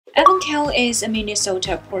Kail is a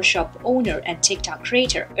Minnesota pawnshop owner and TikTok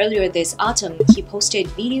creator. Earlier this autumn, he posted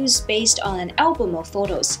videos based on an album of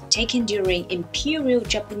photos taken during Imperial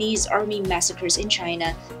Japanese Army massacres in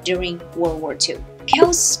China during World War II.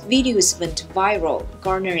 Kail's videos went viral,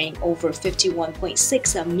 garnering over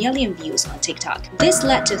 51.6 million views on TikTok. This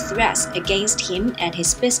led to threats against him and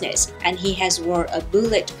his business, and he has worn a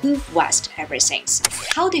bulletproof vest ever since.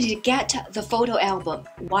 How did he get the photo album?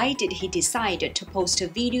 Why did he decide to post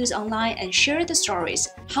videos online and share the stories?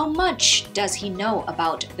 How much does he know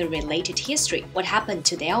about the related history? What happened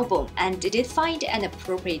to the album? And did it find an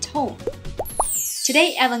appropriate home?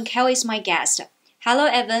 Today, Evan Kail is my guest. Hello,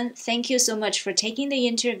 Evan. Thank you so much for taking the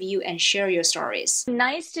interview and share your stories.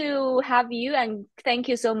 Nice to have you, and thank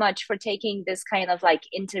you so much for taking this kind of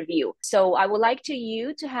interview. So I would like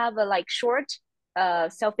you to have a short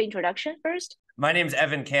self-introduction first. My name is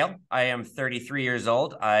Evan Kail. I am 33 years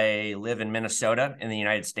old. I live in Minnesota in the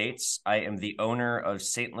United States. I am the owner of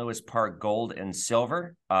St. Louis Park Gold and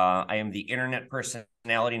Silver. I am the internet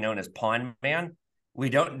personality known as Pawn Man. We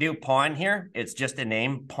don't do pawn here. It's just a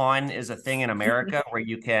name. Pawn is a thing in America where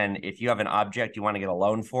you can, if you have an object you want to get a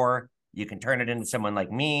loan for, you can turn it into someone like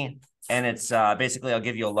me. And it's basically, I'll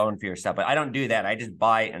give you a loan for your stuff. But I don't do that. I just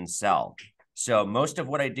buy and sell. So most of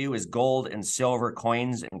what I do is gold and silver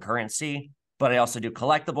coins and currency. But I also do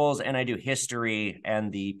collectibles and I do history, and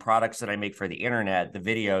the products that I make for the internet, the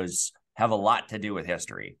videos, have a lot to do with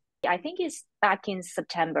history. I think it's back in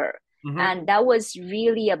September. And that was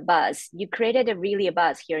really a buzz. You created a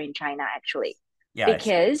buzz here in China, actually. Yeah,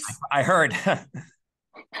 because I heard.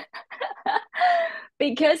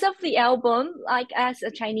 Because of the album, as a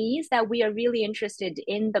Chinese, that we are really interested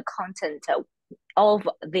in the content of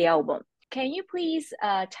the album. Can you please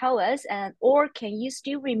tell us, or can you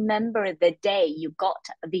still remember the day you got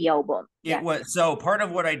the album? So part of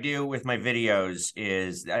what I do with my videos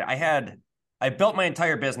is I built my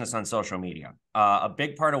entire business on social media. A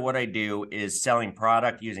big part of what I do is selling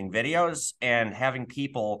product using videos and having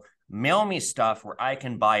people mail me stuff where I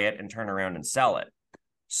can buy it and turn around and sell it.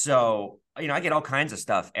 So, I get all kinds of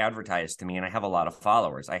stuff advertised to me, and I have a lot of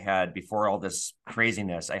followers. Before all this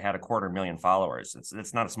craziness, I had 250,000 followers.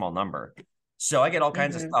 It's not a small number. So I get all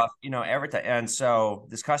kinds of stuff, advertised. And so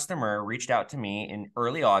this customer reached out to me in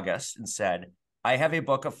early August and said, I have a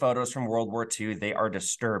book of photos from World War II. They are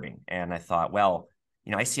disturbing. And I thought, well,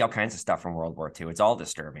 I see all kinds of stuff from World War II. It's all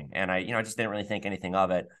disturbing. And I just didn't really think anything of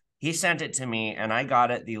it. He sent it to me, and I got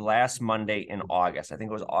it the last Monday in August. I think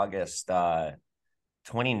it was August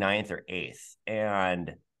 29th or 8th.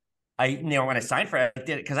 And when I signed for it, I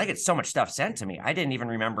did it because I get so much stuff sent to me. I didn't even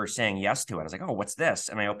remember saying yes to it. I was like, oh, what's this?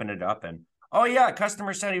 And I opened it up and, oh yeah, a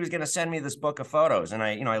customer said he was going to send me this book of photos. And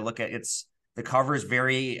I look at the cover is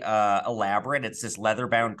very elaborate. It's this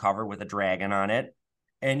leather-bound cover with a dragon on it.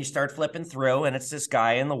 And you start flipping through, and it's this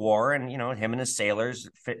guy in the war, and, him and his sailor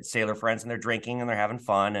friends, and they're drinking and they're having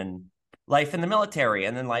fun, and life in the military,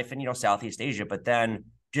 and then life in, Southeast Asia. But then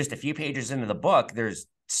just a few pages into the book, there's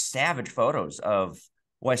savage photos of,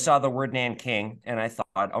 I saw the word Nanking, and I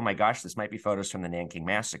thought, oh my gosh, this might be photos from the Nanking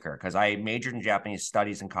Massacre, because I majored in Japanese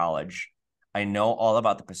studies in college. I know all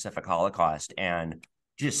about the Pacific Holocaust, and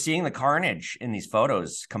just seeing the carnage in these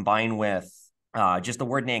photos combined with just the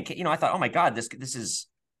word Nanking, I thought, oh my God, this is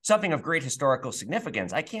something of great historical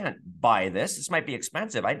significance. I can't buy this. This might be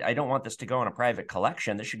expensive. I don't want this to go in a private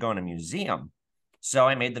collection. This should go in a museum. So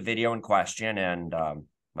I made the video in question, and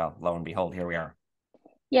well, lo and behold, here we are.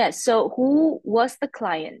 Yeah. So who was the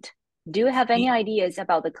client? Do you have any ideas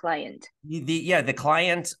about the client? The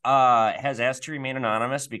client has asked to remain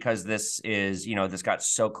anonymous because this got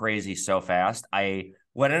so crazy so fast.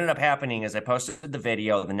 What ended up happening is I posted the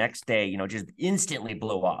video the next day, just instantly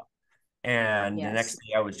blew up. And the next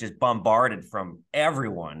day I was just bombarded from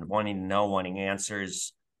everyone wanting to know, wanting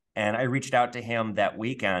answers. And I reached out to him that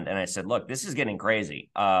weekend and I said, look, this is getting crazy.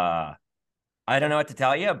 I don't know what to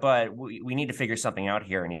tell you, but we need to figure something out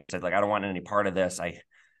here. And he said, I don't want any part of this. I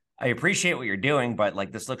appreciate what you're doing, but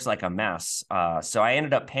this looks like a mess. So I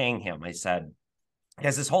ended up paying him. I said,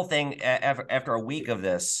 because this whole thing, after a week of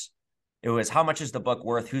this, it was how much is the book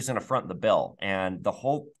worth? Who's going to front the bill? And the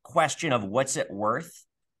whole question of what's it worth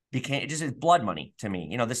became just blood money to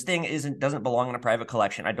me. This thing doesn't belong in a private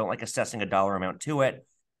collection. I don't like assessing a dollar amount to it.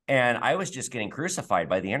 And I was just getting crucified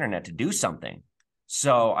by the internet to do something.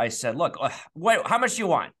 So I said, look, how much do you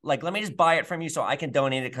want? Let me just buy it from you so I can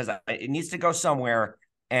donate it because it needs to go somewhere.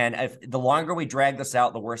 And the longer we drag this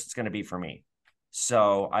out, the worse it's going to be for me.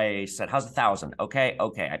 So I said, how's 1,000? Okay.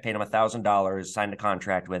 I paid him $1,000, signed a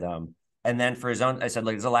contract with him. And then for his own, I said,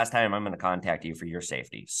 look, this is the last time I'm going to contact you for your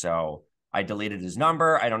safety. So I deleted his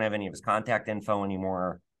number. I don't have any of his contact info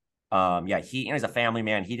anymore. Yeah, he's a family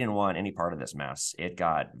man. He didn't want any part of this mess. It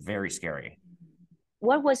got very scary.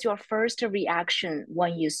 What was your first reaction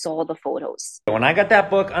when you saw the photos? When I got that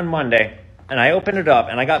book on Monday and I opened it up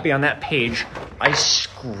and I got beyond that page, I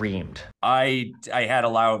screamed. I had a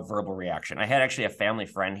loud verbal reaction. I had actually a family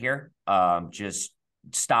friend here just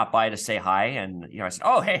stop by to say hi. And, I said,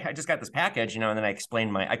 oh, hey, I just got this package, and then I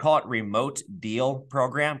explained I call it remote deal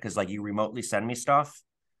program because like you remotely send me stuff.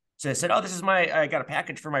 So I said, oh, I got a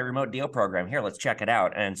package for my remote deal program. Here, let's check it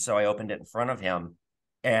out. And so I opened it in front of him.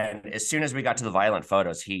 And as soon as we got to the violent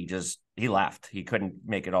photos, he left. He couldn't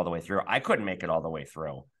make it all the way through. I couldn't make it all the way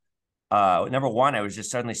through. Number one, I was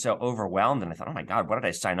just suddenly so overwhelmed. And I thought, oh my God, what did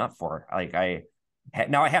I sign up for?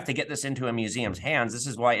 Now I have to get this into a museum's hands. This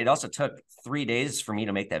is why it also took 3 days for me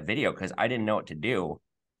to make that video because I didn't know what to do.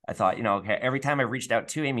 I thought, okay, every time I reached out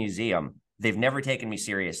to a museum, they've never taken me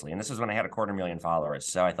seriously. And this is when I had 250,000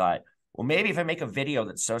 followers. So I thought, well, maybe if I make a video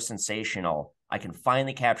that's so sensational, I can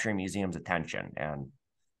finally capture a museum's attention. And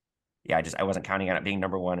yeah, I wasn't counting on it being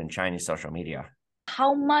number one in Chinese social media.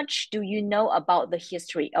 How much do you know about the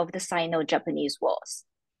history of the Sino-Japanese Wars?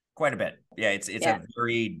 Quite a bit. Yeah, it's a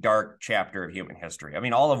very dark chapter of human history. I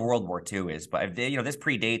mean, all of World War II is, but this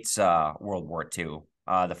predates World War II,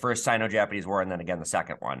 the first Sino-Japanese War, and then again the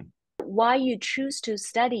second one. Why you choose to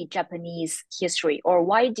study Japanese history, or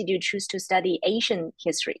why did you choose to study Asian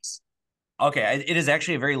histories? Okay, it is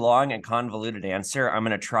actually a very long and convoluted answer. I'm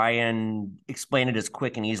going to try and explain it as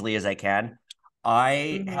quick and easily as I can.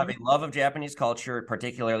 I have a love of Japanese culture,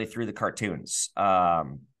 particularly through the cartoons.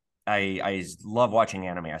 I love watching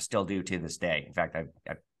anime. I still do to this day. In fact,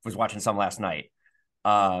 I was watching some last night.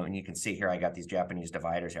 And you can see here, I got these Japanese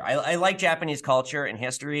dividers here. I like Japanese culture and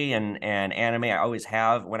history and anime. I always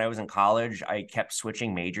have. When I was in college, I kept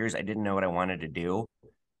switching majors. I didn't know what I wanted to do.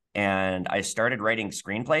 And I started writing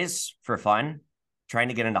screenplays for fun, trying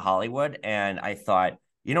to get into Hollywood. And I thought,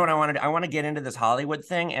 you know what I wanted? I want to get into this Hollywood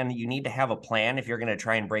thing. And you need to have a plan if you're going to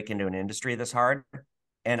try and break into an industry this hard.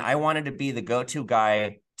 And I wanted to be the go-to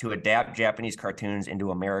guy to adapt Japanese cartoons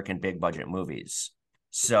into American big budget movies.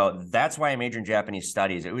 So that's why I majored in Japanese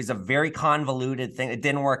studies. It was a very convoluted thing. It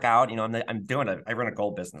didn't work out. I run a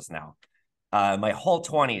gold business now. My whole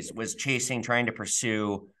 20s was trying to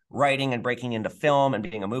pursue writing and breaking into film and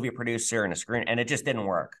being a movie producer and and it just didn't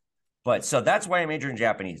work. But so that's why I majored in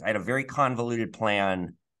Japanese. I had a very convoluted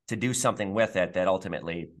plan to do something with it that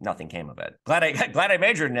ultimately nothing came of it. Glad I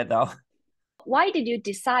majored in it though. Why did you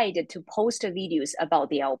decide to post videos about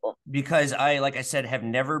the album? Because like I said, have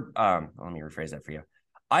never, let me rephrase that for you.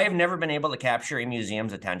 I have never been able to capture a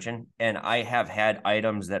museum's attention, and I have had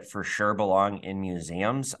items that for sure belong in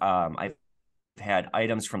museums. I've had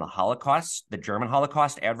items from the Holocaust, the German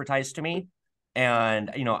Holocaust, advertised to me, and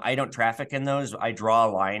I don't traffic in those. I draw a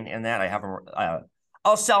line in that. I haven't.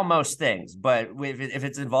 I'll sell most things, but if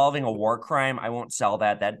it's involving a war crime, I won't sell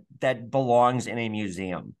that. That belongs in a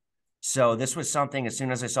museum. So this was something. As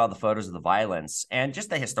soon as I saw the photos of the violence and just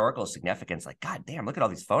the historical significance, like, God damn, look at all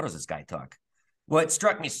these photos this guy took. What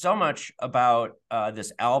struck me so much about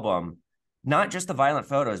this album, not just the violent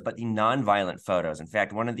photos, but the non-violent photos. In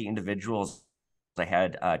fact, one of the individuals I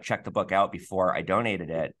had checked the book out before I donated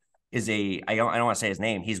it is I don't want to say his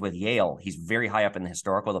name. He's with Yale. He's very high up in the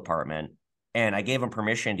historical department. And I gave him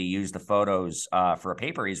permission to use the photos for a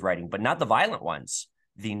paper he's writing, but not the violent ones,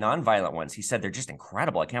 the non-violent ones. He said they're just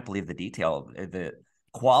incredible. I can't believe the detail, the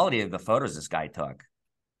quality of the photos this guy took.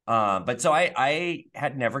 But so I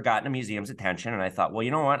had never gotten a museum's attention, and I thought, well,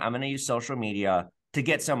 you know what? I'm going to use social media to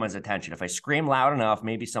get someone's attention. If I scream loud enough,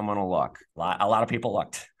 maybe someone will look. A lot of people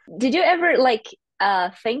looked. Did you ever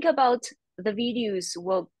think about the videos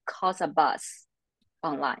will cause a buzz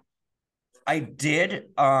online? I did,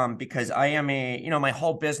 because I am my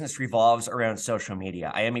whole business revolves around social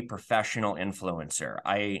media. I am a professional influencer.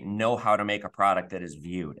 I know how to make a product that is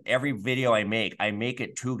viewed. Every video I make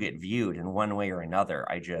it to get viewed in one way or another.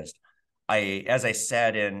 As I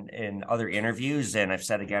said in other interviews, and I've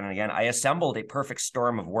said again and again, I assembled a perfect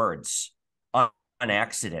storm of words on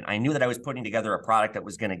accident. I knew that I was putting together a product that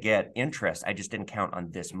was going to get interest. I just didn't count on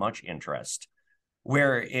this much interest.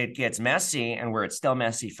 Where it gets messy, and where it's still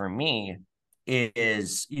messy for me,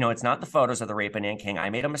 is, it's not the photos of the rape in Nanking.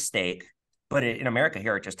 I made a mistake, but in America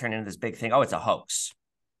here, it just turned into this big thing. Oh, it's a hoax.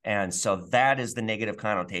 And so that is the negative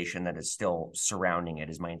connotation that is still surrounding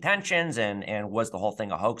it, is my intentions and was the whole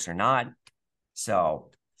thing a hoax or not?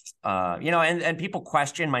 So, and people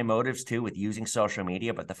question my motives too with using social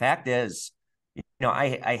media. But the fact is,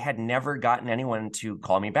 I had never gotten anyone to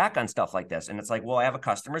call me back on stuff like this. And it's like, well, I have a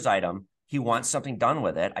customer's item. He wants something done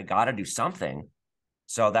with it. I got to do something.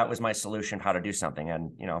 So that was my solution, how to do something.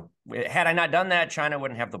 And, you know, had I not done that, China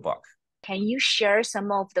wouldn't have the book. Can you share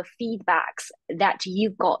some of the feedbacks that you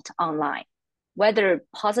got online, whether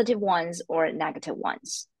positive ones or negative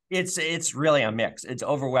ones? It's really a mix. It's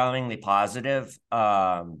overwhelmingly positive. You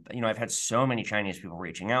know, I've had so many Chinese people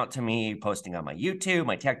reaching out to me, posting on my YouTube,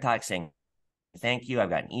 my TikTok, saying thank you. I've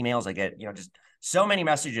gotten emails. I get, you know, just so many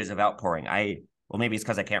messages of outpouring. Well, maybe it's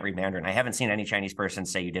because I can't read Mandarin. I haven't seen any Chinese person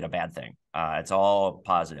say you did a bad thing. It's all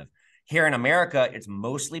positive. Here in America, it's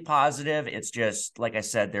mostly positive. It's just, like I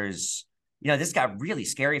said, there's, you know, this got really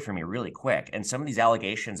scary for me really quick. And some of these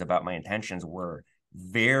allegations about my intentions were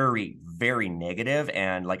very, very negative.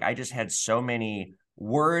 And like, I just had so many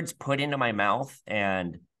words put into my mouth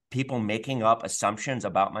and people making up assumptions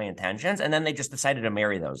about my intentions. And then they just decided to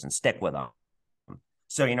marry those and stick with them.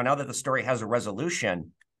 So, you know, now that the story has a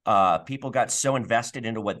resolution, people got so invested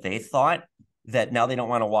into what they thought that now they don't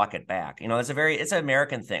want to walk it back. You know, it's an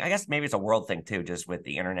American thing. I guess maybe it's a world thing too, just with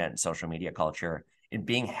the internet and social media culture and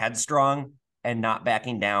being headstrong and not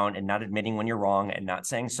backing down and not admitting when you're wrong and not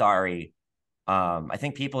saying sorry. I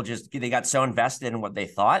think people they got so invested in what they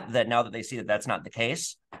thought that now that they see that that's not the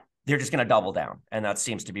case, they're just going to double down. And that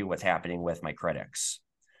seems to be what's happening with my critics.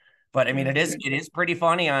 But I mean, it is pretty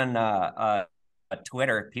funny on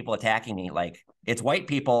Twitter, people attacking me. Like, it's white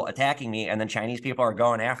people attacking me and then Chinese people are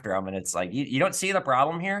going after them. And it's like, you don't see the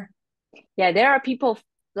problem here? Yeah, there are people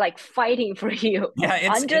like fighting for you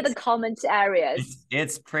under the comments areas.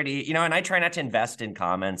 It's pretty, you know, and I try not to invest in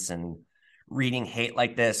comments and reading hate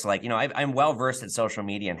like this. Like, you know, I'm well versed in social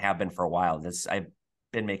media and have been for a while. I've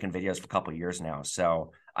been making videos for a couple of years now.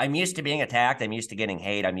 So I'm used to being attacked. I'm used to getting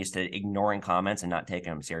hate. I'm used to ignoring comments and not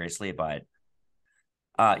taking them seriously. But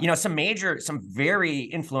you know, some very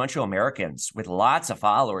influential Americans with lots of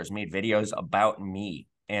followers made videos about me.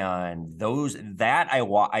 And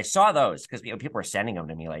I saw those because, you know, people were sending them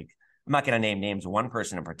to me. Like, I'm not going to name names. One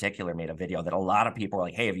person in particular made a video that a lot of people were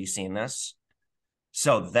like, hey, have you seen this?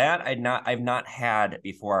 So that I've not had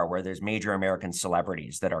before, where there's major American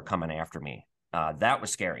celebrities that are coming after me. That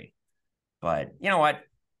was scary. But you know what?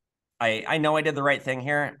 I know I did the right thing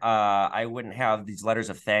here. I wouldn't have these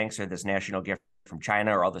letters of thanks or this national gift from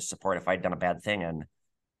China or all this support if I'd done a bad thing. And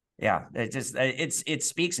yeah, it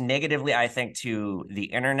speaks negatively, I think, to the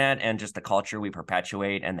internet and just the culture we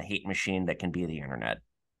perpetuate and the hate machine that can be the internet.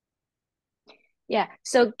 Yeah.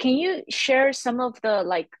 So can you share some of the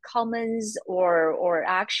like comments or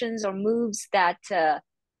actions or moves that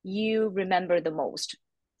you remember the most,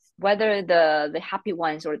 whether the happy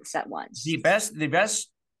ones or the sad ones? The best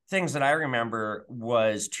things that I remember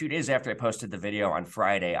was 2 days after I posted the video on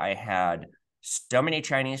Friday, I had so many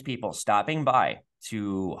Chinese people stopping by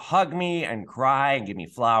to hug me and cry and give me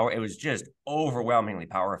flowers. It was just overwhelmingly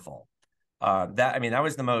powerful. That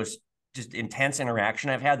was the most just intense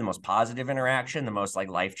interaction I've had, the most positive interaction, the most like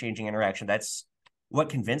life-changing interaction. That's what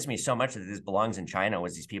convinced me so much that this belongs in China,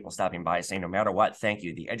 was these people stopping by saying, no matter what, thank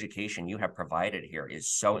you. The education you have provided here is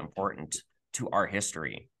so important to our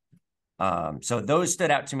history. So those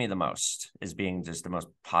stood out to me the most as being just the most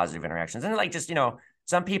positive interactions. And like, just, you know,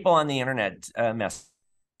 some people on the internet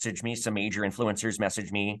messaged me, some major influencers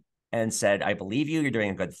messaged me and said, I believe you, you're doing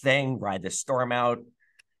a good thing, ride this storm out,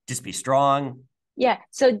 just be strong. Yeah.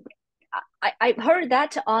 So I heard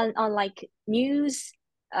that on like news.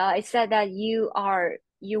 It said that you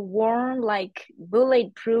worn like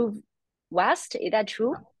bulletproof vest. Is that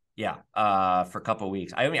true? Yeah. For a couple of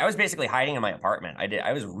weeks. I mean, I was basically hiding in my apartment.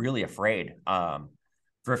 I was really afraid.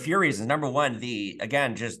 For a few reasons. Number one,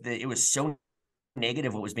 it was so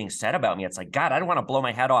negative what was being said about me. It's like, God, I don't want to blow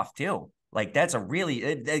my head off too. Like, that's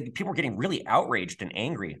people were getting really outraged and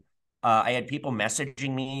angry. I had people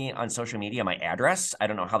messaging me on social media, my address. I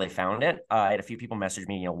don't know how they found it. I had a few people message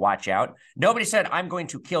me, you know, watch out. Nobody said, I'm going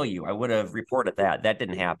to kill you. I would have reported that. That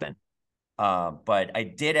didn't happen. But I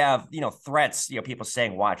did have, you know, threats, you know, people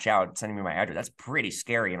saying, watch out, sending me my address. That's pretty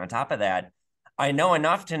scary. And on top of that, I know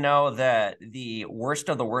enough to know that the worst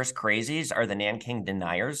of the worst crazies are the Nanking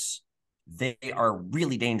deniers. They are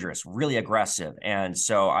really dangerous, really aggressive. And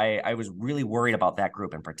so I was really worried about that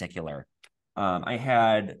group in particular. I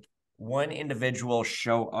had one individual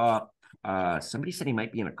show up. Somebody said he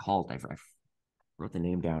might be in a cult. I wrote the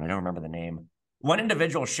name down. I don't remember the name. One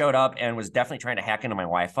individual showed up and was definitely trying to hack into my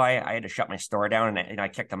Wi-Fi. I had to shut my store down, and I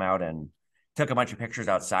kicked him out and took a bunch of pictures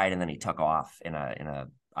outside, and then he took off in a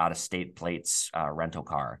out-of-state plates rental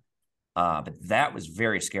car. But that was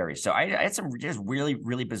very scary. So I had some just really,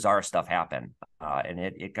 really bizarre stuff happen, and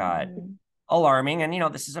it got alarming. And, you know,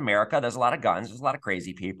 this is America. There's a lot of guns. There's a lot of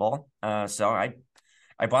crazy people. So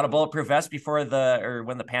I I bought a bulletproof vest when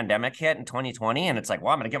the pandemic hit in 2020, and it's like,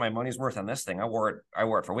 well, I'm gonna get my money's worth on this thing. I wore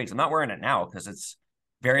it for weeks. I'm not wearing it now because it's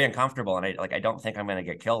very uncomfortable, and I don't think I'm gonna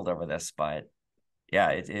get killed over this. But yeah,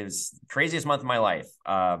 it was the craziest month of my life.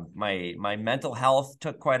 My mental health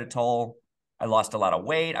took quite a toll. I lost a lot of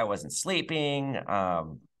weight. I wasn't sleeping.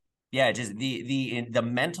 Yeah, just the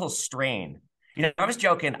mental strain. I was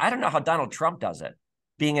joking. I don't know how Donald Trump does it,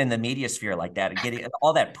 being in the media sphere like that and getting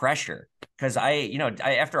all that pressure. Because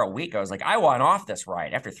after a week, I was like, I want off this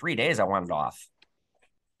ride. After 3 days, I wanted off.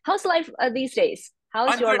 How's life these days?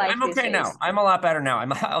 How's your life I'm okay now. I'm a lot better now.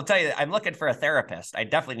 I'll tell you, I'm looking for a therapist. I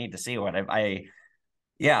definitely need to see one. I'm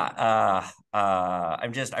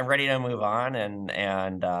ready to move on,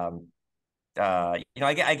 and I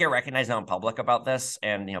get recognized now in public about this,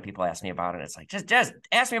 and people ask me about it. It's like just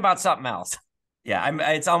ask me about something else. Yeah,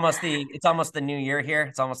 it's almost the new year here.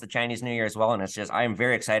 It's almost the Chinese New Year as well, and I'm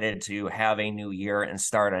very excited to have a new year and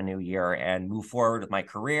start a new year and move forward with my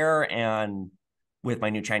career and with my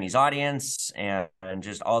new Chinese audience and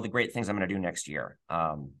just all the great things I'm going to do next year.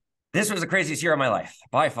 This was the craziest year of my life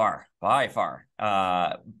by far.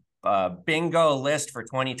 Bingo list for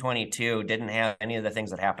 2022 didn't have any of the things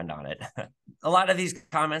that happened on it. A lot of these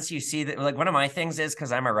comments you see that, like, one of my things is,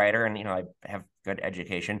 because I'm a writer and I have good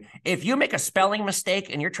education, if you make a spelling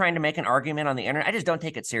mistake and you're trying to make an argument on the internet, I just don't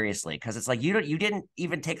take it seriously, because it's like you didn't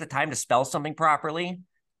even take the time to spell something properly,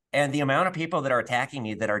 and the amount of people that are attacking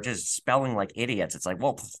you that are just spelling like idiots, it's like,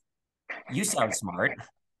 well, you sound smart.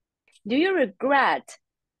 Do you regret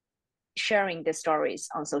sharing the stories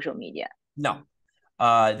on social media? No.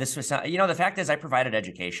 This was, the fact is, I provided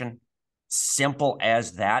education. Simple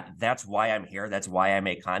as that. That's why I'm here. That's why I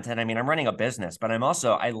make content. I mean, I'm running a business, but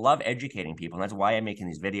I love educating people. And that's why I'm making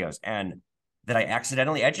these videos. And that I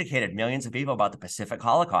accidentally educated millions of people about the Pacific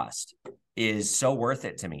Holocaust is so worth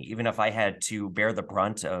it to me. Even if I had to bear the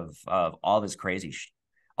brunt of all this craziness,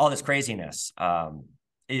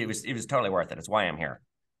 it was totally worth it. It's why I'm here.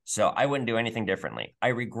 So I wouldn't do anything differently.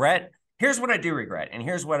 Here's what I do regret. And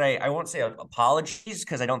here's what I won't say apologies,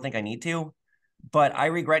 because I don't think I need to, but I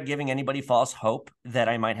regret giving anybody false hope that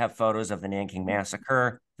I might have photos of the Nanking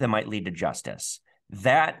Massacre that might lead to justice.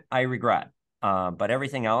 That I regret. But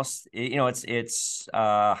everything else, it's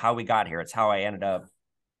how we got here. It's how I ended up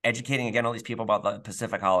educating, again, all these people about the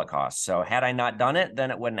Pacific Holocaust. So had I not done it, then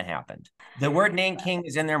it wouldn't have happened. The word Nanking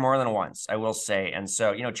is in there more than once, I will say. And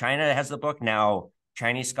so, China has the book now.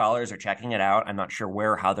 Chinese scholars are checking it out. I'm not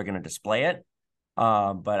sure how they're going to display it.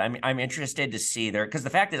 But I'm interested to see because the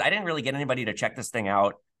fact is, I didn't really get anybody to check this thing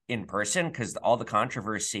out in person because all the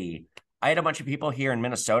controversy. I had a bunch of people here in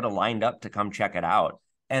Minnesota lined up to come check it out,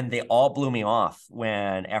 and they all blew me off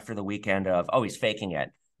after the weekend of, oh, he's faking it.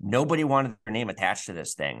 Nobody wanted their name attached to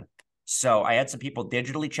this thing. So I had some people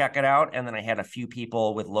digitally check it out, and then I had a few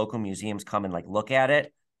people with local museums come and look at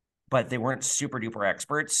it, but they weren't super duper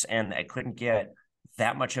experts, and I couldn't get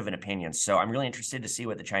that much of an opinion. So I'm really interested to see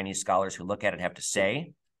what the Chinese scholars who look at it have to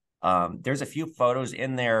say. There's a few photos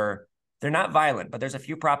in there. They're not violent, but there's a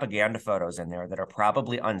few propaganda photos in there that are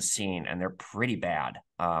probably unseen, and they're pretty bad.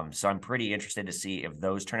 So I'm pretty interested to see if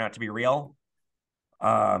those turn out to be real.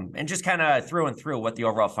 And just kind of through and through what the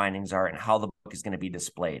overall findings are and how the book is going to be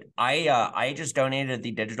displayed. I just donated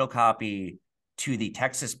the digital copy to the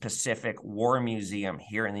Texas Pacific War Museum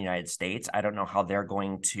here in the United States. I don't know how they're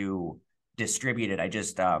going to distribute it. I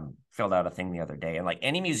just filled out a thing the other day, and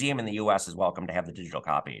any museum in the US is welcome to have the digital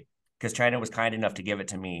copy, because China was kind enough to give it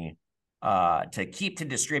to me to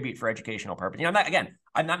distribute for educational purposes.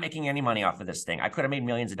 I'm not making any money off of this thing. I could have made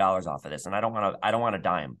millions of dollars off of this, and I don't want a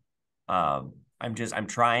dime. I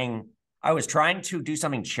was trying to do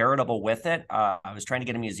something charitable with it. I was trying to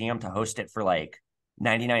get a museum to host it for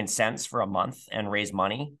 99 cents for a month and raise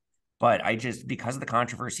money. But because of the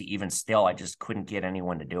controversy, even still, I just couldn't get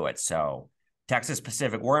anyone to do it. So Texas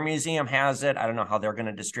Pacific War Museum has it. I don't know how they're going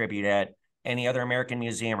to distribute it. Any other American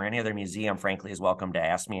museum or any other museum, frankly, is welcome to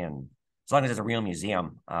ask me. And as long as it's a real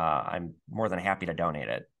museum, I'm more than happy to donate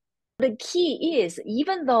it. The key is,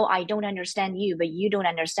 even though I don't understand you, but you don't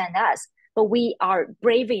understand us, but we are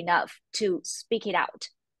brave enough to speak it out,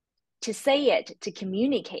 to say it, to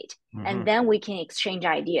communicate, and then we can exchange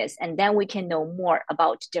ideas, and then we can know more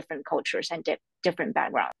about different cultures and different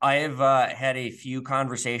backgrounds. I've had a few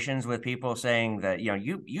conversations with people saying that,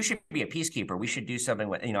 you should be a peacekeeper. We should do something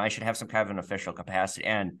with, I should have some kind of an official capacity.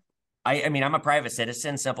 And I mean, I'm a private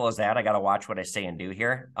citizen, simple as that. I got to watch what I say and do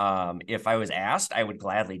here. If I was asked, I would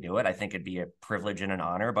gladly do it. I think it'd be a privilege and an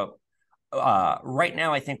honor, but right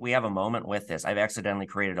now, I think we have a moment with this. I've accidentally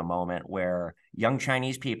created a moment where young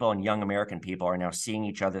Chinese people and young American people are now seeing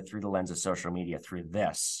each other through the lens of social media through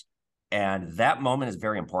this. And that moment is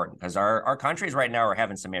very important because our countries right now are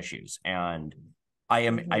having some issues. And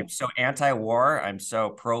I'm so anti-war, I'm so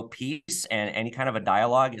pro-peace, and any kind of a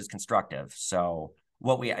dialogue is constructive. So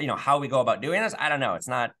what we, how we go about doing this, I don't know. It's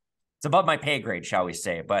above my pay grade, shall we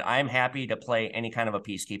say, but I'm happy to play any kind of a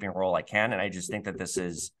peacekeeping role I can. And I just think that this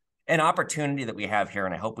is an opportunity that we have here,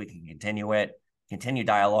 and I hope we can continue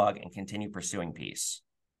dialogue, and continue pursuing peace.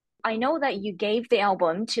 I know that you gave the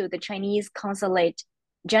album to the Chinese Consulate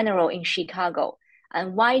General in Chicago.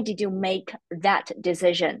 And why did you make that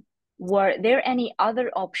decision? Were there any other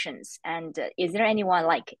options? And is there anyone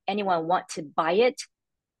want to buy it?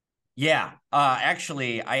 Yeah,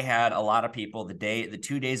 actually, I had a lot of people the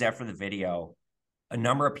 2 days after the video, a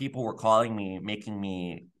number of people were calling me, making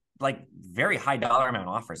me like very high dollar amount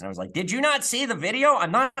offers. And I was like, did you not see the video?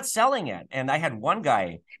 I'm not selling it. And I had one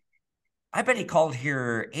guy, I bet he called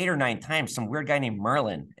here 8 or 9 times, some weird guy named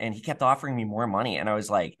Merlin, and he kept offering me more money. And I was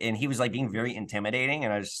like, and he was like being very intimidating.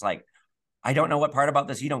 And I was just like, I don't know what part about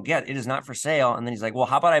this you don't get. It is not for sale. And then he's like, well,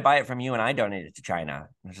 how about I buy it from you and I donate it to China? And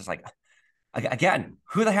I was just like, again,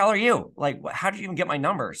 who the hell are you? Like, how did you even get my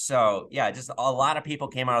number? So yeah, just a lot of people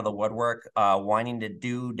came out of the woodwork wanting to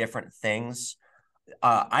do different things.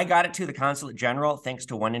 I got it to the Consulate General thanks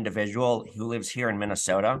to one individual who lives here in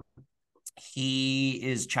Minnesota. He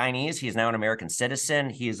is Chinese. He is now an American citizen.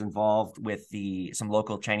 He is involved with some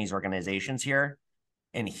local Chinese organizations here.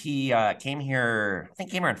 And he came here, I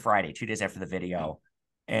think came here on Friday, 2 days after the video.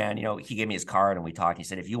 And, he gave me his card and we talked. He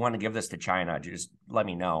said, if you want to give this to China, just let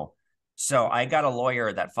me know. So I got a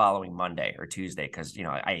lawyer that following Monday or Tuesday because,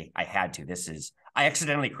 I had to. I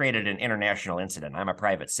accidentally created an international incident. I'm a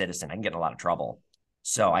private citizen. I can get in a lot of trouble.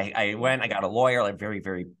 So I went, I got a lawyer, a very,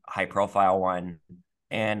 very high profile one.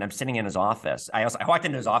 And I'm sitting in his office. I walked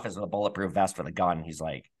into his office with a bulletproof vest with a gun.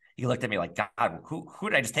 He looked at me like, God, who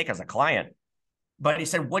did I just take as a client? But he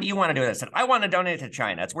said, what do you want to do with it? I said, I want to donate it to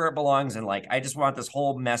China. It's where it belongs. And I just want this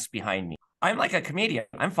whole mess behind me. I'm like a comedian.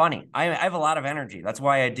 I'm funny. I have a lot of energy. That's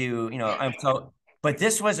why I do, but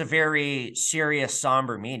this was a very serious,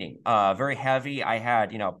 somber meeting, very heavy. I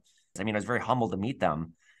had, I was very humbled to meet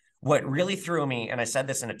them. What really threw me, and I said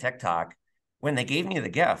this in a TikTok, when they gave me the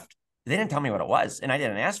gift, they didn't tell me what it was, and I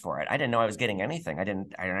didn't ask for it. I didn't know I was getting anything. I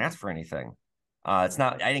didn't ask for anything. I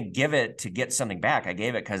didn't give it to get something back. I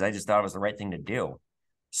gave it because I just thought it was the right thing to do.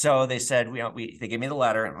 So they said, they gave me the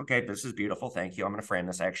letter, and okay, this is beautiful. Thank you. I'm going to frame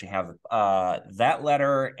this. I actually have that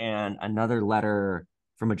letter and another letter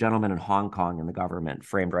from a gentleman in Hong Kong in the government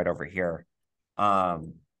framed right over here.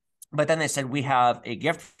 But then they said, we have a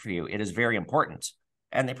gift for you. It is very important.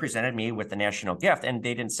 And they presented me with the national gift. And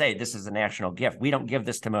they didn't say, this is a national gift. We don't give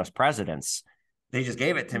this to most presidents. They just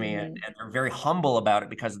gave it to me. And they're very humble about it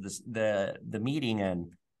because of the meeting.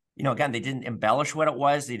 And, again, they didn't embellish what it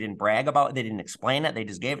was. They didn't brag about it. They didn't explain it. They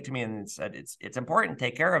just gave it to me and said, it's important.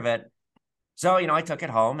 Take care of it. So, I took it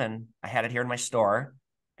home and I had it here in my store.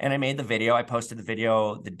 And I made the video. I posted the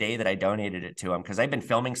video the day that I donated it to him because I've been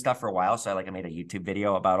filming stuff for a while. So I made a YouTube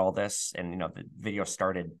video about all this. And, the video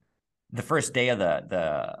started the first day of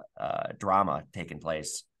the drama taking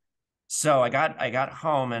place. So I got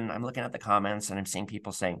home and I'm looking at the comments and I'm seeing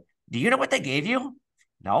people saying, do you know what they gave you?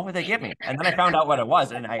 No, what they give me. And then I found out what it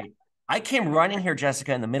was. And I came running here,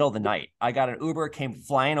 Jessica, in the middle of the night. I got an Uber, came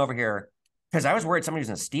flying over here because I was worried somebody was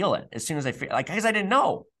going to steal it as soon as because I didn't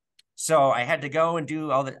know. So I had to go and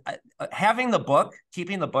do all the, having the book,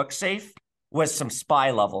 keeping the book safe was some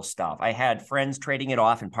spy level stuff. I had friends trading it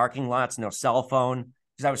off in parking lots, no cell phone,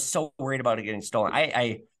 because I was so worried about it getting stolen.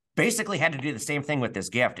 I basically had to do the same thing with this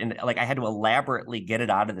gift. And I had to elaborately get it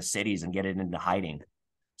out of the cities and get it into hiding.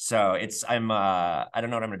 So I don't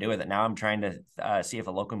know what I'm gonna do with it. Now I'm trying to see if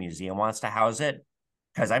a local museum wants to house it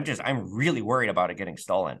because I'm really worried about it getting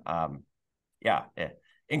stolen.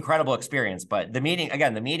 Incredible experience. But the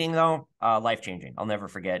meeting though, life-changing. I'll never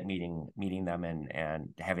forget meeting them and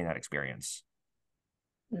having that experience.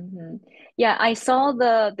 Mm-hmm. Yeah, I saw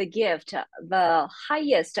the gift, the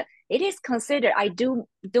highest. It is considered. I do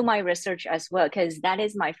my research as well because that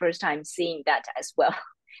is my first time seeing that as well.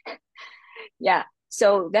 Yeah,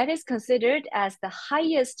 so that is considered as the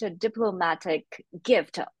highest diplomatic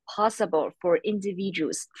gift possible for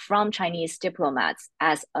individuals from Chinese diplomats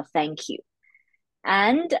as a thank you.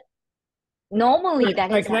 And normally that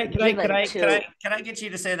is given to. Can I get you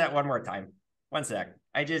to say that one more time? One sec.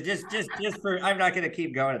 I just for, I'm not going to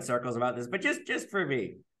keep going in circles about this, but just for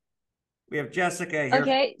me. We have Jessica here.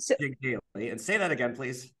 Okay, so and say that again,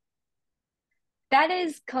 please. That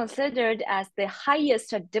is considered as the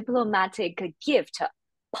highest diplomatic gift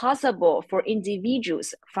possible for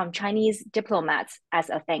individuals from Chinese diplomats as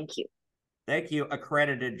a thank you. Thank you,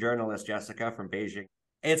 accredited journalist Jessica from Beijing.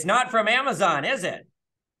 It's not from Amazon, is it?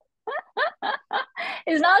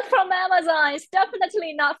 It's not from Amazon. It's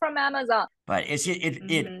definitely not from Amazon. But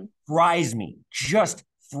it fries me, just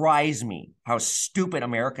fries me how stupid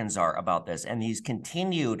Americans are about this, and these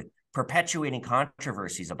continued perpetuating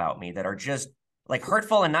controversies about me that are just like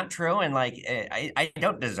hurtful and not true. And like I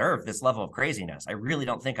don't deserve this level of craziness. I really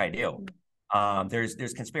don't think I do.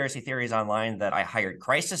 There's conspiracy theories online that I hired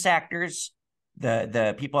crisis actors.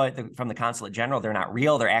 The people from the Consulate General, they're not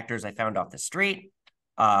real. They're actors I found off the street.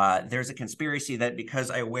 There's a conspiracy that because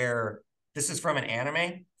I wear, this is from an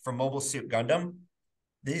anime from Mobile Suit Gundam.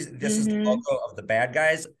 This is the logo of the bad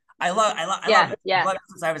guys. I love it. I love it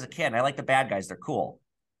since I was a kid. I like the bad guys. They're cool.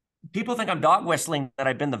 People think I'm dog whistling that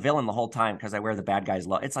I've been the villain the whole time because I wear the bad guys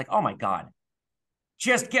logo. It's like, oh my God.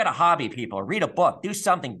 Just get a hobby, people. Read a book. Do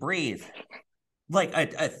something. Breathe. Like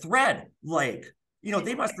a thread. Like, you know,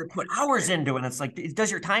 they must have put hours into it. And it's like,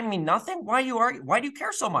 does your time mean nothing? Why do you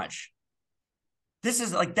care so much? This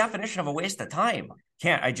is like definition of a waste of time.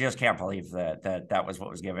 I just can't believe that was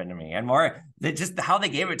what was given to me. And more, just how they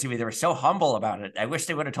gave it to me. They were so humble about it. I wish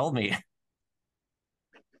they would have told me.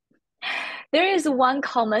 There is one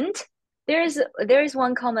comment. There is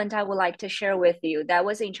one comment I would like to share with you that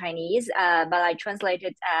was in Chinese, but I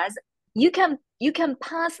translated as you can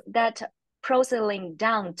pass that porcelain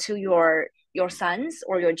down to your sons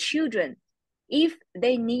or your children. If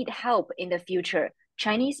they need help in the future,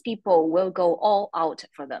 Chinese people will go all out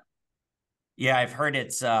for them. Yeah, I've heard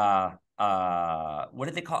it's what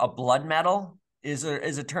do they call a blood medal is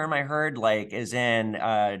a term I heard, like is in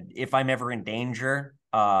if I'm ever in danger,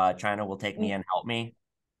 China will take me and help me.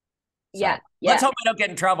 So Yeah. let's hope I don't get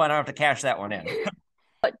in trouble. I don't have to cash that one in.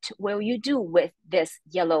 What will you do with this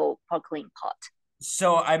yellow porcelain pot?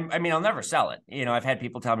 So I mean, I'll never sell it. You know, I've had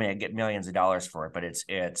people tell me I get millions of dollars for it, but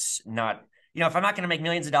it's not, you know, if I'm not going to make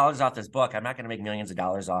millions of dollars off this book, I'm not going to make millions of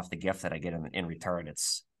dollars off the gift that I get in return.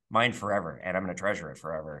 It's mine forever, and I'm going to treasure it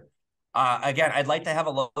forever. Again, I'd like to have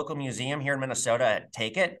a local museum here in Minnesota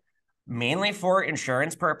take it, mainly for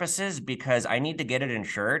insurance purposes, because I need to get it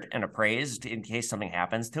insured and appraised in case something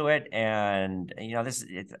happens to it. And, you know,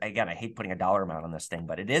 again, I hate putting a dollar amount on this thing,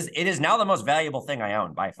 but it is now the most valuable thing I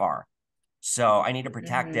own by far. So I need to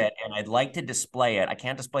protect it, and I'd like to display it. I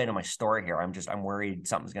can't display it in my store here. I'm worried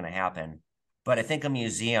something's going to happen. But I think a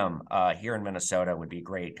museum here in Minnesota would be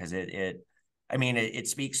great because it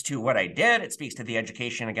speaks to what I did. It speaks to the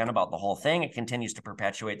education, again, about the whole thing. It continues to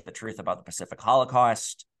perpetuate the truth about the Pacific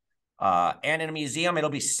Holocaust. And in a museum, it'll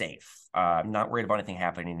be safe. I'm not worried about anything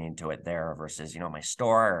happening into it there versus, you know, my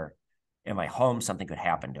store or in my home, something could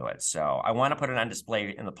happen to it. So I want to put it on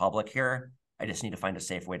display in the public here. I just need to find a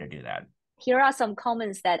safe way to do that. Here are some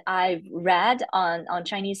comments that I've read on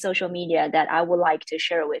Chinese social media that I would like to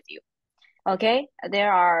share with you. Okay,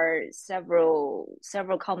 there are several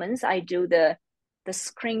comments. I do the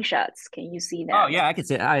screenshots. Can you see that? Oh yeah, I can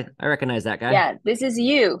see it. I recognize that guy. Yeah, this is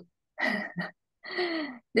you.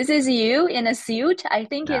 This is you in a suit. I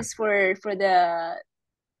think it's for the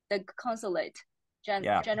consulate.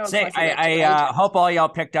 General Consulate. I hope all y'all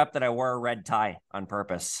picked up that I wore a red tie on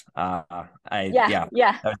purpose. That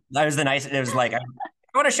was the nice. It was like I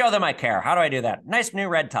want to show them I care. How do I do that? Nice new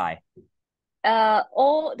red tie.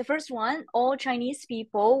 The first one, all Chinese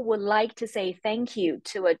people would like to say thank you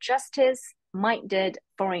to a justice-minded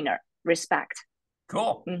foreigner. Respect.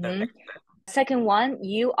 Cool. Second one,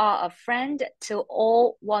 you are a friend to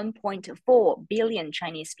all 1.4 billion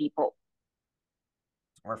Chinese people.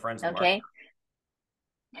 We're friends. Okay.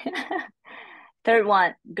 Third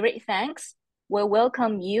one, great thanks. We'll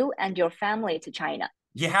welcome you and your family to China.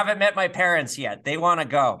 You haven't met my parents yet. They want to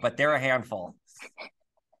go, but they're a handful.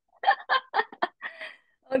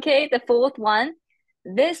 Okay, the fourth one.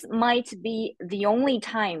 This might be the only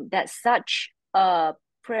time that such a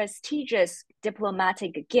prestigious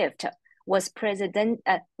diplomatic gift was presented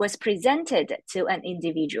to an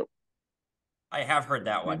individual. I have heard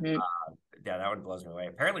that one. Yeah, that one blows me away.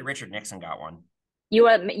 Apparently, Richard Nixon got one.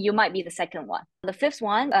 You might be the second one. The fifth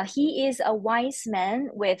one, he is a wise man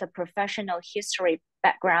with a professional history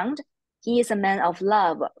background. He is a man of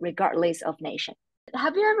love, regardless of nation.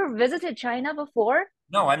 Have you ever visited China before?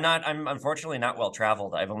 No, I'm not. I'm unfortunately not well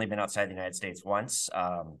traveled. I've only been outside the United States once.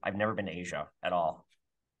 I've never been to Asia at all.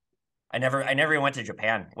 I never even went to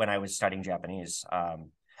Japan when I was studying Japanese.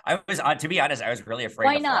 I was, to be honest, I was really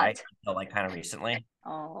afraid to fly until like kind of recently.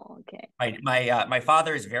 Oh, okay. My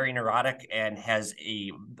father is very neurotic and has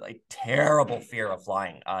a terrible fear of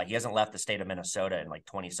flying. He hasn't left the state of Minnesota in like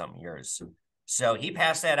 20-something years. So he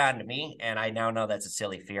passed that on to me, and I now know that's a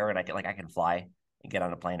silly fear, and I can fly and get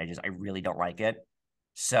on a plane. I really don't like it.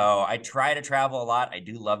 So I try to travel a lot. I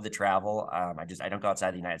do love the travel. I don't go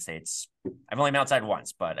outside the United States. I've only been outside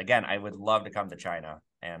once, but again, I would love to come to China,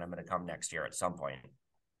 and I'm going to come next year at some point.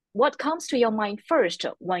 What comes to your mind first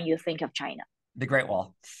when you think of China? The Great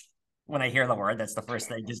Wall. When I hear the word, that's the first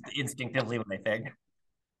thing, just instinctively when I think.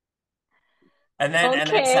 And then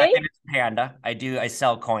Okay. second is panda. I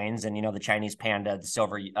sell coins, and the Chinese panda, the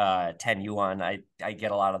silver 10 yuan. I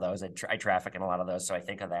get a lot of those. I traffic in a lot of those, so I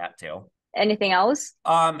think of that too. Anything else?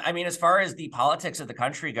 I mean, as far as the politics of the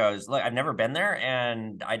country goes, look, I've never been there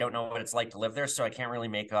and I don't know what it's like to live there, so I can't really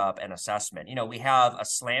make up an assessment. We have a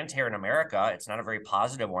slant here in America. It's not a very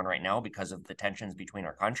positive one right now because of the tensions between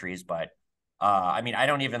our countries, but I mean, I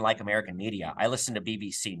don't even like American media. I listen to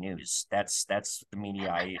BBC News. That's the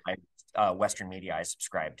media Western media I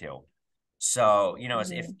subscribe to. So,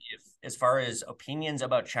 if as far as opinions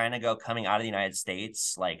about China go coming out of the United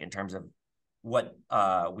States, like in terms of what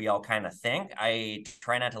we all kind of think, I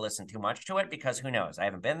try not to listen too much to it because who knows? I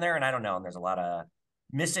haven't been there and I don't know. And there's a lot of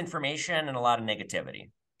misinformation and a lot of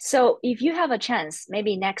negativity. So if you have a chance,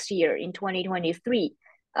 maybe next year in 2023,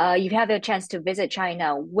 you have a chance to visit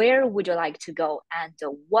China, where would you like to go and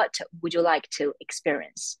what would you like to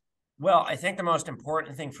experience? Well, I think the most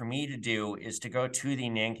important thing for me to do is to go to the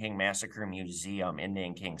Nanking Massacre Museum in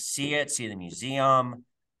Nanking, see the museum,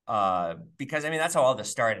 because I mean that's how all this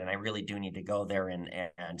started, and I really do need to go there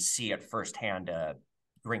and see it firsthand to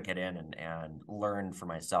drink it in and learn for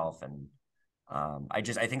myself. And I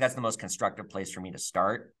think that's the most constructive place for me to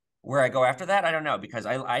start. Where I go after that, I don't know, because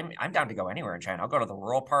I'm down to go anywhere in China. I'll go to the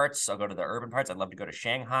rural parts, I'll go to the urban parts. I'd love to go to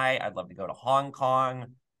Shanghai. I'd love to go to Hong Kong.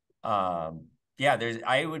 Yeah,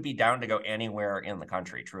 I would be down to go anywhere in the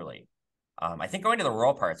country, truly. I think going to the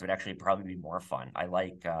rural parts would actually probably be more fun. I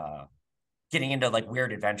like getting into like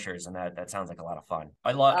weird adventures, and that sounds like a lot of fun.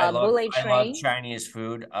 Bullet I love train. Chinese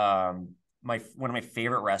food. One of my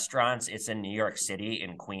favorite restaurants, it's in New York City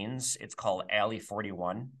in Queens. It's called Alley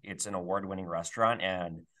 41. It's an award-winning restaurant,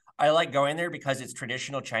 and I like going there because it's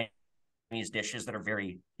traditional Chinese dishes that are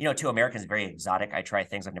very, to Americans, very exotic. I try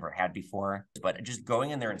things I've never had before, but just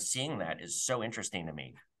going in there and seeing that is so interesting to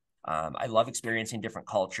me. I love experiencing different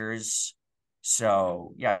cultures.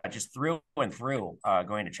 So yeah, just through and through,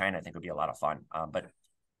 going to China, I think would be a lot of fun. But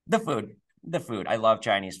the food, I love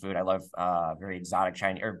Chinese food. I love very exotic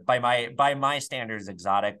Chinese, or by my standards,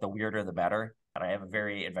 exotic. The weirder, the better. But I have a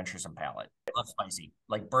very adventuresome palate. I love spicy,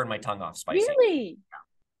 like burn my tongue off spicy. Really?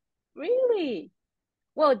 Really?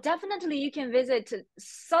 Well, definitely you can visit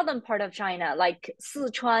southern part of China, like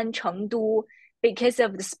Sichuan, Chengdu, because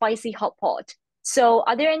of the spicy hot pot. So,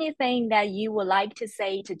 are there anything that you would like to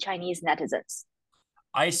say to Chinese netizens?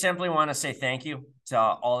 I simply want to say thank you to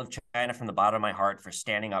all of China from the bottom of my heart for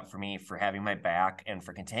standing up for me, for having my back, and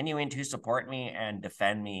for continuing to support me and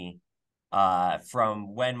defend me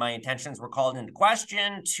from when my intentions were called into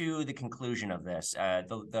question to the conclusion of this.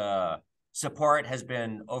 The support has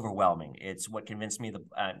been overwhelming. It's what convinced me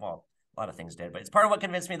well, a lot of things did, but it's part of what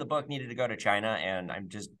convinced me the book needed to go to China. And I'm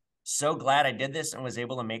just so glad I did this and was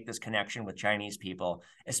able to make this connection with Chinese people,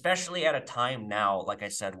 especially at a time now, like I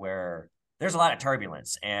said, where there's a lot of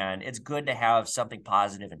turbulence, and it's good to have something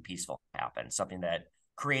positive and peaceful happen, something that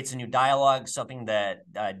creates a new dialogue, something that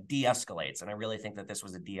de-escalates. And I really think that this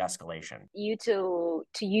was a de-escalation. You to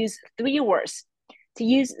use three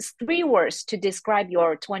words, to describe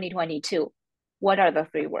your 2022. What are the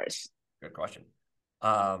three words? Good question.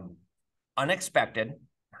 Unexpected.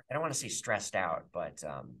 I don't want to say stressed out, but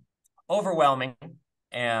overwhelming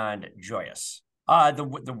and joyous.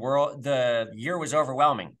 The year was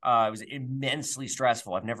overwhelming. It was immensely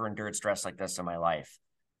stressful. I've never endured stress like this in my life.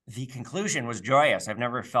 The conclusion was joyous. I've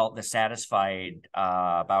never felt this satisfied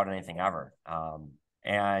about anything ever.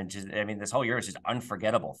 And just, I mean, this whole year is just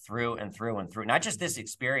unforgettable through and through and through. Not just this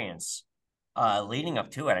experience leading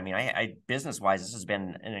up to it. I mean, I business-wise, this has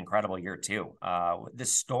been an incredible year too.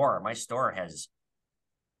 My store has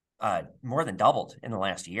more than doubled in the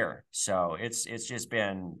last year. So it's just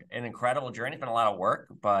been an incredible journey. It's been a lot of work,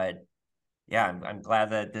 but yeah, I'm glad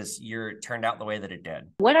that this year turned out the way that it did.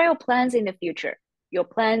 What are your plans in the future? Your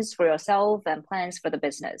plans for yourself and plans for the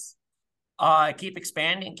business? Keep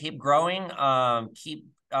expanding, keep growing, keep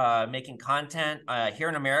making content. Here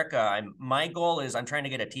in America, my goal is I'm trying to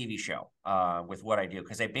get a TV show with what I do,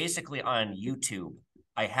 because I basically on YouTube,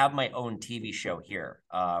 I have my own TV show here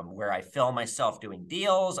where I film myself doing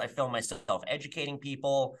deals. I film myself educating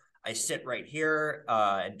people. I sit right here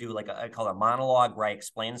and do I call it a monologue where I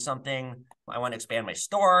explain something. I want to expand my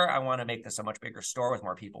store. I want to make this a much bigger store with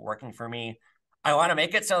more people working for me. I want to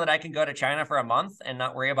make it so that I can go to China for a month and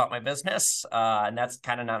not worry about my business. And that's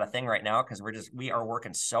kind of not a thing right now because we are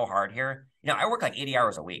working so hard here. I work like 80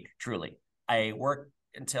 hours a week, truly. I work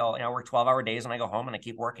until, I work 12-hour days and I go home and I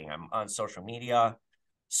keep working. I'm on social media.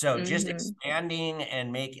 So just expanding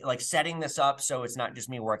and setting this up so it's not just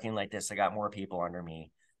me working like this. I got more people under me.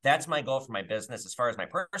 That's my goal for my business. As far as my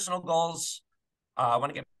personal goals, I want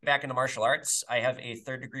to get back into martial arts. I have a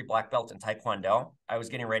 3rd-degree black belt in Taekwondo. I was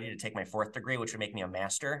getting ready to take my 4th degree, which would make me a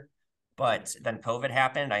master. But then COVID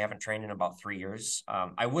happened. I haven't trained in about 3 years.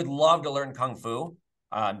 I would love to learn Kung Fu.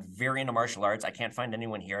 I'm very into martial arts. I can't find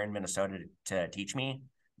anyone here in Minnesota to teach me.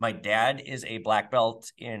 My dad is a black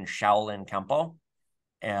belt in Shaolin Kempo.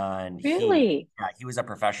 And Really? he was a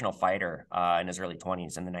professional fighter in his early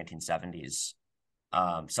 20s in the 1970s.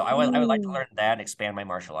 So I would like to learn that and expand my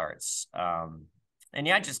martial arts. And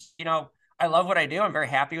yeah, just, I love what I do. I'm very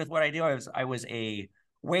happy with what I do. I was a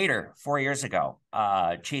waiter 4 years ago,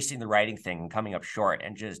 chasing the writing thing and coming up short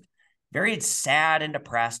and just very sad and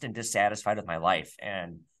depressed and dissatisfied with my life.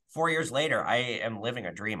 And 4 years later, I am living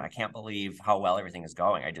a dream. I can't believe how well everything is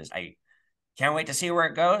going. I can't wait to see where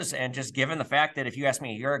it goes. And just given the fact that if you asked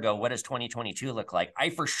me a year ago, what does 2022 look like? I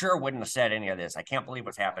for sure wouldn't have said any of this. I can't believe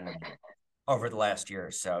what's happened to me over the last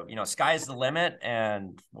year. So, sky's the limit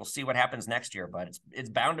and we'll see what happens next year, but it's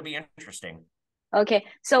bound to be interesting. Okay,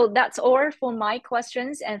 so that's all for my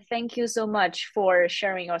questions. And thank you so much for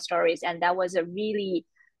sharing your stories. And that was a really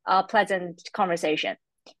pleasant conversation.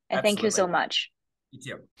 And Absolutely. thank you so much.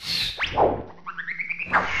 You too.